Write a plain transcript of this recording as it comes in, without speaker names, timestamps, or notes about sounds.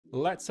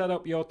let's set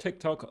up your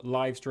TikTok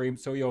live stream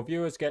so your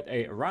viewers get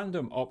a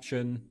random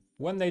option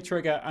when they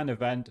trigger an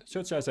event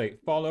such as a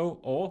follow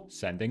or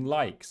sending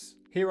likes.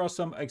 Here are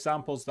some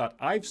examples that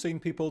I've seen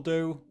people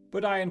do,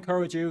 but I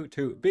encourage you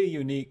to be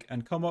unique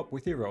and come up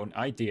with your own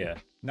idea.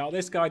 Now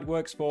this guide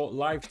works for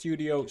Live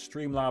Studio,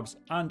 Streamlabs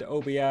and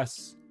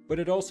OBS, but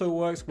it also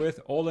works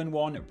with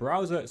all-in-one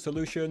browser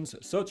solutions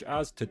such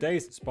as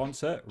today's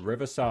sponsor,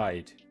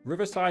 Riverside.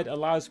 Riverside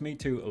allows me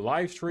to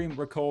live stream,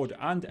 record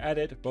and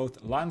edit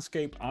both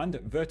landscape and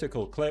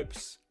vertical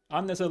clips.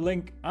 And there's a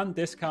link and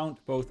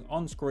discount both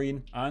on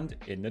screen and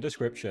in the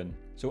description.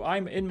 So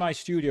I'm in my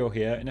studio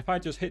here, and if I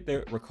just hit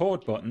the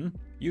record button,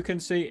 you can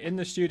see in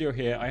the studio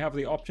here, I have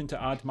the option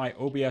to add my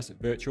OBS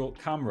virtual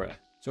camera.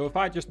 So if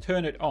I just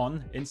turn it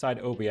on inside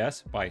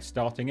OBS by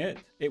starting it,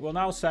 it will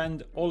now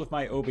send all of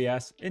my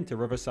OBS into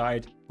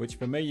Riverside, which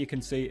for me you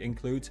can see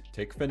includes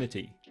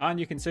TikFinity. And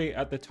you can see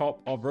at the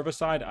top of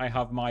Riverside, I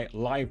have my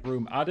live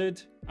room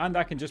added, and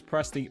I can just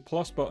press the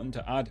plus button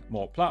to add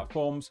more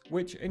platforms,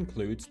 which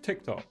includes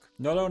TikTok.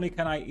 Not only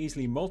can I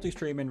easily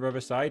multi-stream in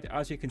Riverside,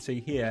 as you can see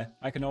here,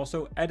 I can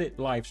also edit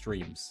live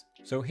streams.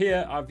 So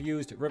here I've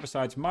used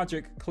Riverside's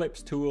Magic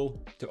Clips tool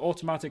to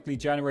automatically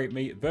generate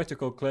me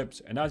vertical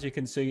clips, and as you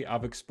can see,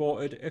 I've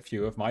exported a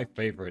few of my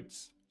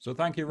favorites. So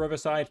thank you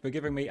Riverside for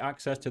giving me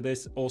access to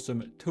this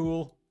awesome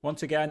tool.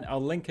 Once again,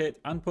 I'll link it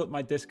and put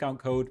my discount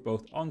code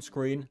both on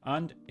screen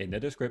and in the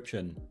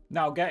description.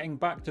 Now getting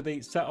back to the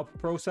setup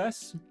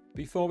process.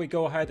 Before we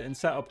go ahead and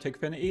set up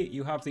TikFinity,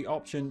 you have the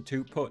option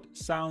to put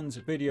sounds,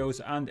 videos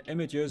and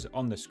images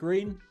on the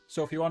screen.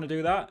 So if you want to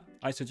do that,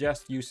 I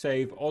suggest you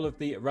save all of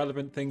the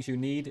relevant things you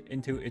need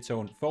into its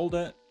own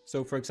folder.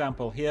 So for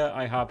example, here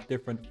I have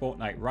different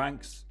Fortnite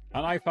ranks.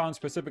 And I found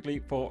specifically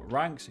for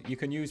ranks, you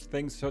can use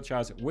things such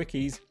as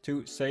wikis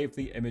to save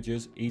the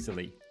images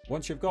easily.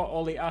 Once you've got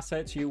all the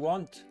assets you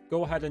want,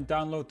 go ahead and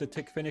download the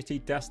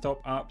TikFinity desktop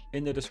app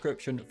in the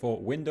description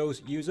for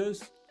Windows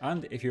users.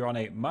 And if you're on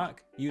a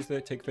Mac, use the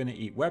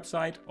TikFinity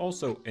website,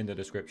 also in the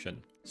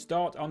description.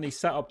 Start on the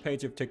setup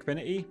page of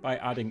TikFinity by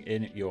adding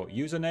in your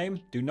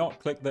username. Do not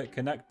click the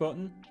connect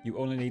button. You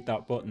only need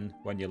that button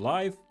when you're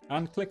live.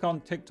 And click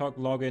on TikTok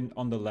login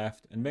on the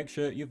left and make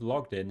sure you've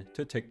logged in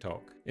to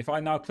TikTok. If I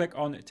now click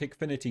on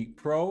TikFinity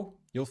Pro,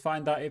 you'll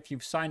find that if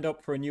you've signed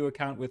up for a new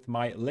account with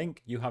my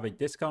link, you have a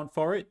discount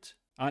for it.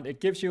 And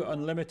it gives you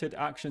unlimited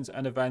actions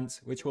and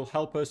events, which will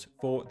help us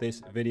for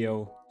this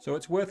video. So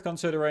it's worth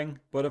considering,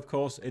 but of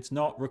course it's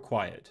not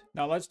required.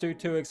 Now let's do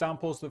two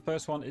examples. The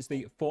first one is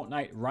the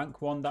Fortnite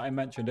rank one that I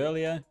mentioned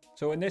earlier.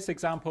 So in this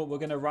example, we're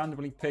going to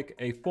randomly pick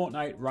a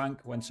Fortnite rank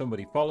when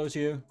somebody follows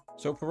you.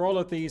 So for all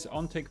of these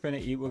on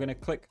TikFinity, we're going to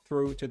click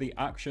through to the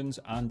actions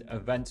and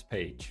events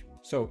page.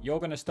 So you're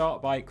going to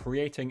start by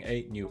creating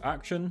a new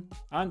action,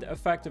 and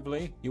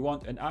effectively you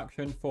want an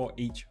action for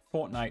each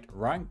Fortnite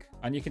rank.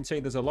 And you can see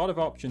there's a lot of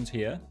options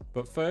here,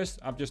 but first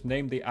I've just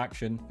named the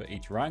action for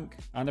each rank.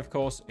 And of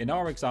course, in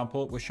our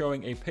example, we're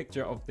showing a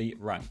picture of the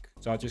rank.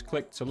 So I just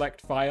clicked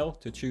select file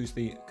to choose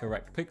the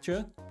correct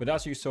picture. But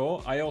as you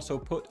saw, I also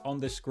put on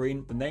the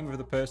screen the name of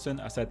the person.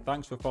 I said,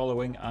 thanks for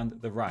following, and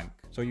the rank.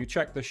 So you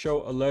check the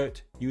show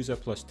alert user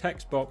plus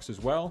text box as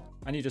well,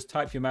 and you just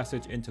type your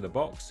message into the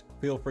box.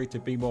 Feel free to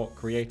be more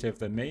creative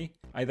than me.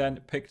 I then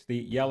picked the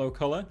yellow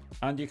color,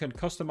 and you can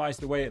customize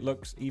the way it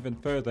looks even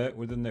further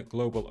within the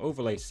global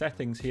overlay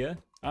settings here.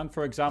 And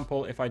for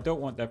example, if I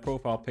don't want their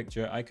profile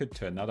picture, I could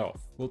turn that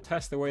off. We'll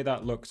test the way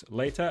that looks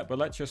later, but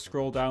let's just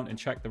scroll down and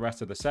check the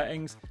rest of the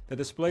settings. The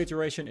display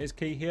duration is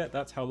key here.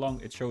 That's how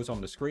long it shows on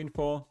the screen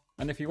for.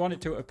 And if you want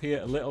it to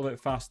appear a little bit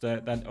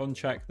faster, then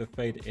uncheck the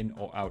fade in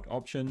or out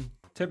option.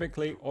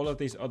 Typically, all of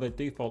these other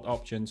default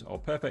options are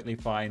perfectly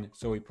fine,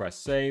 so we press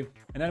save,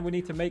 and then we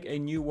need to make a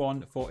new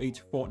one for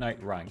each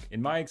Fortnite rank. In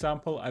my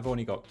example, I've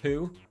only got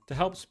 2. To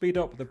help speed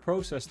up the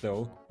process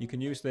though, you can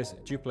use this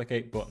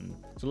duplicate button.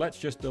 So let's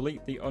just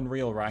delete the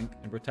Unreal rank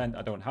and pretend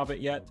I don't have it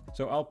yet.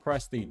 So I'll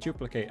press the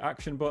duplicate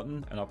action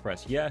button and I'll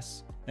press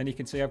yes. And you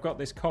can see I've got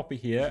this copy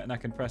here, and I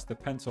can press the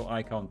pencil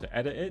icon to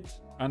edit it.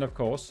 And of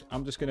course,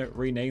 I'm just going to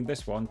rename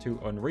this one to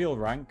Unreal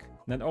rank.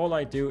 And then all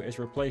I do is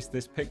replace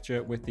this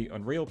picture with the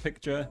Unreal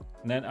picture.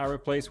 And then I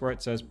replace where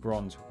it says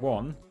Bronze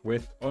 1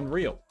 with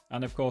Unreal.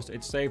 And of course,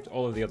 it saved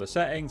all of the other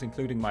settings,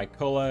 including my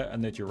color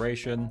and the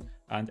duration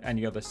and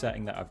any other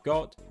setting that I've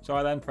got. So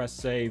I then press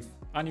save,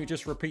 and you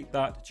just repeat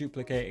that,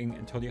 duplicating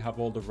until you have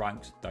all the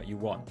ranks that you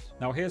want.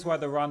 Now here's where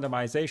the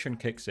randomization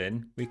kicks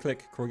in. We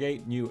click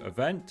create new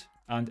event,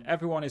 and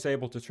everyone is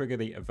able to trigger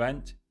the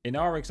event. In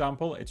our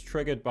example, it's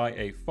triggered by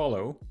a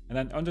follow, and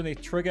then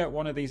underneath trigger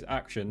one of these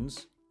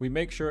actions, we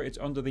make sure it's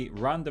under the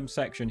random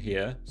section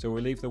here. So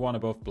we leave the one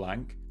above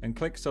blank and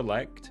click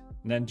select,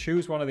 and then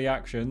choose one of the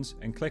actions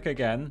and click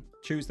again,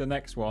 choose the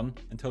next one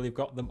until you've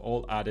got them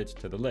all added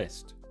to the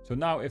list. So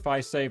now if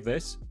I save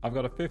this, I've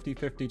got a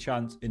 50-50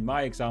 chance in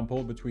my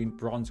example between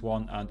Bronze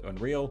 1 and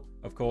Unreal.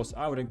 Of course,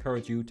 I would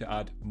encourage you to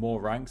add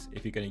more ranks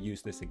if you're going to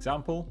use this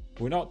example.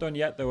 We're not done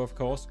yet though, of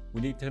course.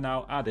 We need to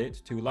now add it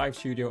to Live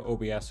Studio,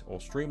 OBS or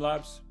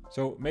Streamlabs.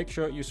 So make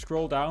sure you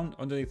scroll down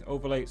underneath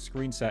overlay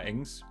screen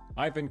settings,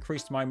 I've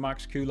increased my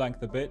max queue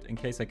length a bit in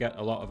case I get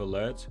a lot of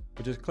alerts,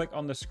 but just click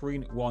on the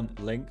screen 1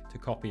 link to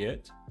copy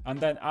it, and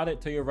then add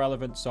it to your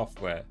relevant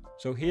software.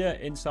 So here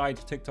inside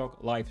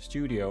TikTok Live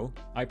Studio,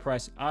 I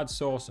press add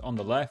source on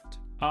the left,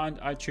 and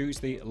I choose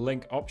the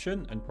link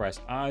option and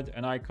press add,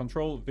 and I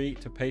Ctrl V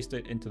to paste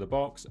it into the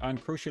box.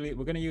 And crucially,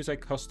 we're going to use a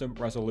custom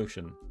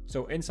resolution.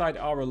 So inside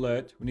our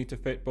alert, we need to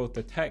fit both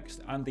the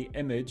text and the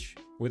image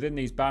within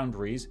these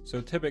boundaries.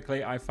 So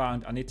typically I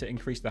found I need to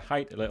increase the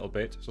height a little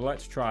bit. So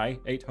let's try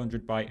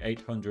 800 by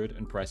 800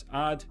 and press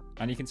add.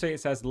 And you can see it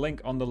says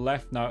link on the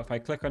left. Now, if I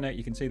click on it,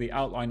 you can see the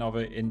outline of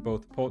it in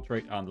both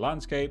portrait and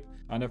landscape.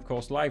 And of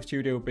course, Live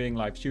Studio being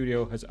Live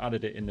Studio has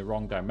added it in the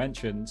wrong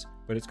dimensions,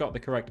 but it's got the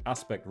correct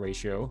aspect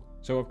ratio.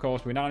 So of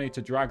course, we now need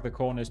to drag the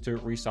corners to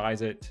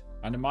resize it.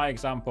 And in my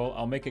example,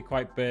 I'll make it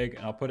quite big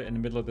and I'll put it in the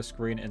middle of the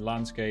screen in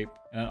landscape.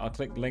 And I'll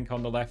click link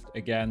on the left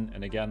again.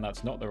 And again,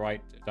 that's not the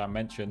right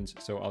dimensions.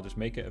 So I'll just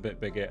make it a bit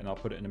bigger and I'll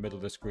put it in the middle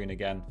of the screen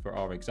again for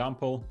our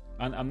example.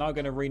 And I'm now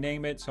going to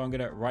rename it. So I'm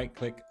going to right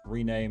click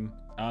rename,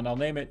 and I'll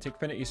name it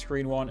TikFinity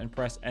Screen 1 and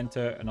press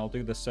enter. And I'll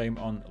do the same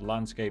on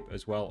landscape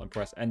as well and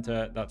press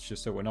enter. That's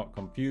just so we're not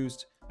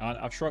confused. And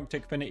I've shrunk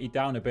TikFinity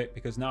down a bit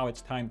because now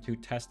it's time to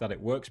test that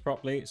it works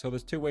properly. So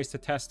there's 2 ways to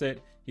test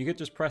it. You could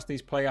just press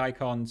these play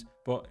icons,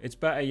 but it's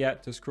better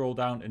yet to scroll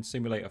down and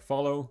simulate a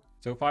follow.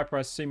 So if I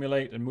press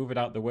simulate and move it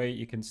out the way,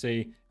 you can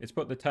see it's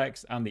put the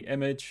text and the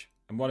image.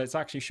 And what it's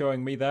actually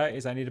showing me there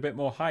is I need a bit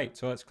more height.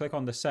 So let's click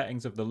on the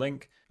settings of the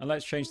link and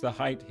let's change the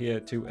height here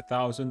to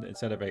 1000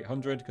 instead of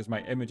 800 because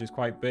my image is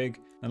quite big.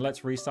 And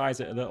let's resize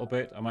it a little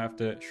bit. I might have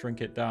to shrink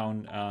it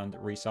down and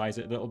resize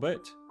it a little bit.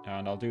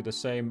 And I'll do the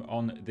same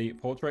on the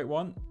portrait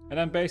one. And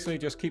then basically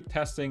just keep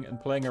testing and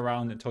playing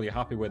around until you're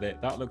happy with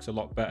it. That looks a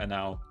lot better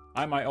now.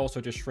 I might also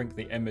just shrink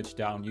the image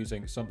down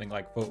using something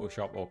like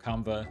Photoshop or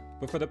Canva.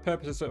 But for the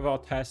purposes of our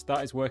test,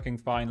 that is working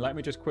fine. Let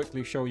me just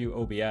quickly show you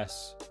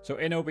OBS. So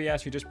in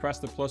OBS, you just press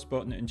the plus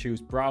button and choose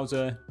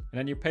browser. And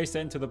then you paste it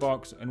into the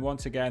box. And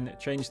once again,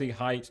 change the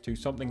height to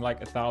something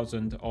like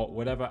 1000 or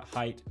whatever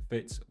height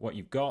fits what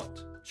you've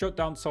got. Shut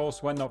down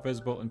source when not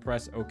visible and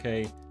press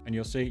OK. And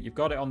you'll see you've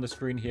got it on the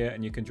screen here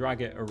and you can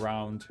drag it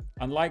around.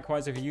 And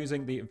likewise, if you're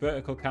using the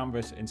vertical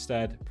canvas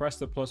instead, press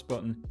the plus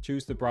button,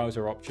 choose the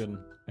browser option.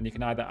 And you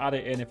can either add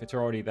it in if it's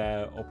already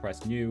there or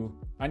press new.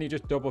 And you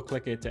just double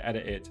click it to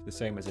edit it, the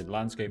same as in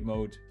landscape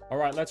mode. All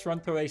right, let's run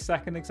through a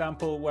second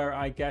example where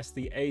I guess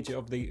the age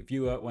of the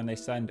viewer when they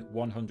send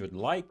 100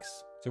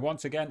 likes. So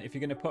once again, if you're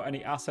going to put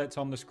any assets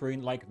on the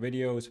screen like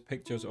videos,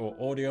 pictures or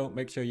audio,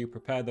 make sure you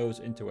prepare those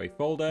into a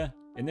folder.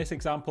 In this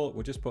example,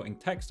 we're just putting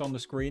text on the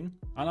screen,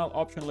 and I'll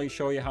optionally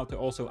show you how to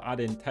also add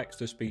in text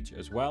to speech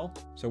as well.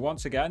 So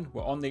once again,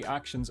 we're on the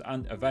actions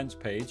and events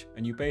page,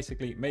 and you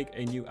basically make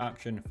a new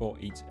action for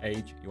each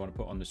age you want to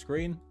put on the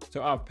screen.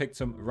 So I've picked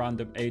some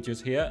random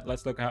ages here.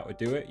 Let's look at how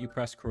to do it. You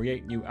press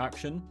create new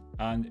action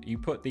and you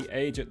put the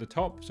age at the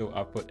top. So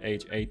I've put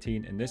age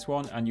 18 in this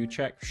one, and you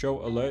check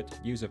show alert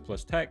user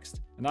plus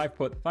text. And I've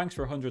put thanks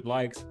for 100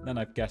 likes, then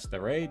I've guessed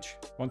their age.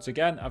 Once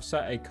again, I've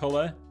set a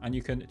color, and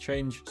you can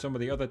change some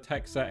of the other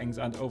text settings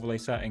and overlay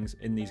settings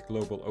in these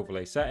global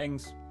overlay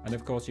settings. And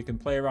of course, you can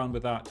play around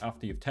with that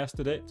after you've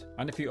tested it.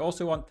 And if you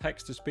also want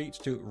text to speech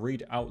to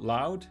read out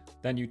loud,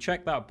 then you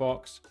check that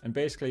box. And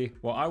basically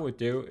what I would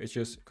do is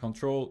just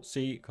Control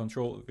C,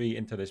 Control V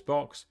into this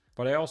box.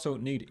 But I also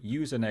need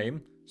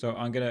username. So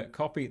I'm going to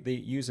copy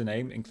the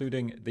username,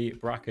 including the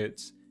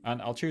brackets,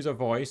 and I'll choose a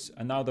voice.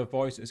 And now the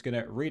voice is going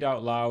to read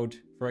out loud.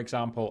 For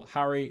example,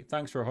 Harry,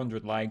 thanks for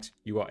 100 likes.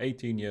 You are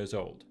 18 years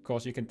old. Of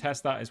course, you can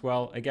test that as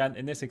well. Again,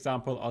 in this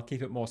example, I'll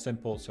keep it more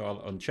simple, so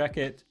I'll uncheck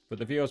it. But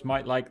the viewers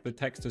might like the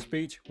text to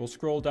speech. We'll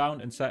scroll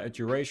down and set a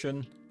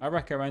duration. I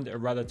recommend a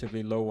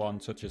relatively low one,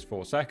 such as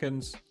 4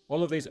 seconds.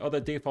 All of these other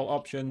default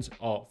options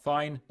are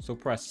fine, so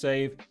press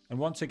save. And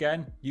once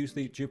again, use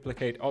the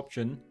duplicate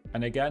option.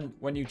 And again,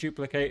 when you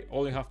duplicate,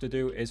 all you have to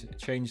do is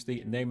change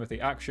the name of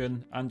the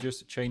action and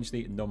just change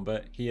the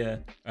number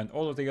here. And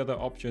all of the other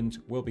options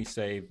will be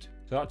saved.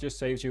 So that just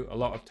saves you a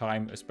lot of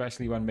time,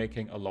 especially when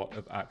making a lot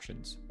of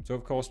actions. So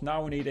of course,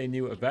 now we need a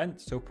new event.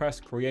 So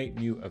press create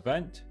new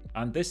event.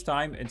 And this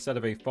time, instead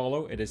of a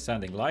follow, it is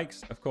sending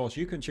likes. Of course,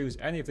 you can choose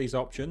any of these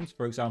options,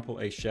 for example,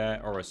 a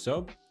share or a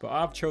sub. But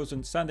I've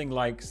chosen sending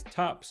likes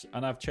taps,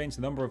 and I've changed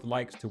the number of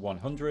likes to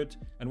 100.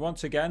 And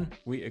once again,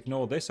 we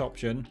ignore this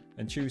option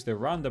and choose the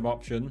random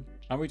option.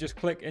 And we just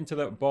click into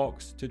the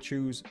box to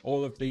choose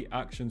all of the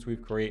actions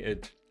we've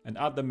created and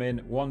add them in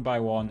one by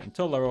one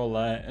until they're all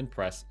there and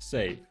press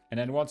save. And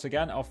then once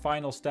again, our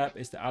final step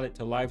is to add it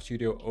to Live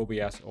Studio,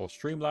 OBS or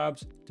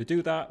Streamlabs. To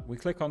do that, we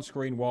click on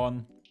screen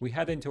 1, we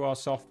head into our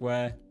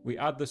software, we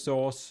add the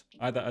source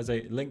either as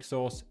a link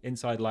source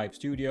inside Live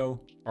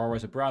Studio or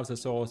as a browser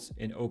source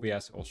in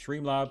OBS or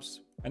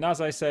Streamlabs. And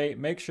as I say,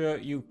 make sure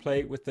you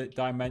play with the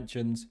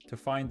dimensions to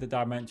find the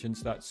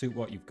dimensions that suit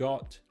what you've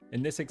got.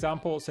 In this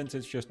example, since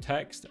it's just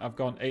text, I've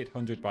gone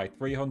 800 by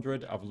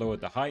 300, I've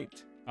lowered the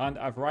height. And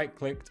I've right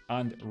clicked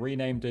and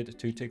renamed it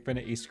to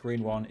TikFinity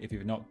Screen 1 if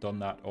you've not done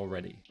that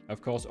already.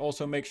 Of course,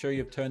 also make sure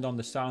you've turned on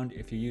the sound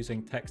if you're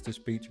using text to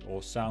speech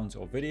or sounds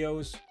or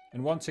videos.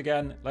 And once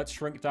again, let's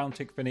shrink down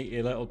TikFinity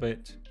a little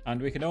bit.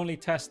 And we can only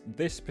test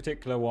this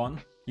particular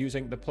one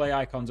using the play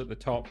icons at the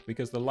top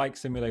because the like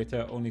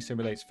simulator only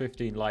simulates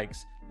 15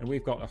 likes and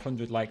we've got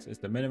 100 likes as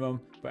the minimum.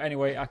 But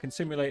anyway, I can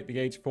simulate the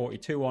age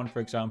 42 one, for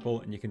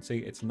example, and you can see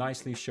it's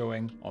nicely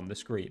showing on the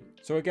screen.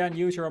 So again,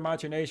 use your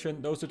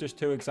imagination. Those are just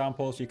 2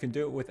 examples. You can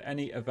do it with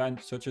any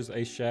event such as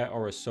a share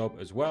or a sub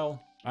as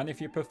well. And if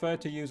you prefer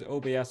to use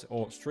OBS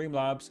or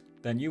Streamlabs,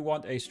 then you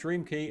want a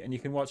stream key and you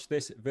can watch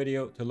this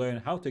video to learn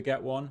how to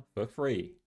get one for free.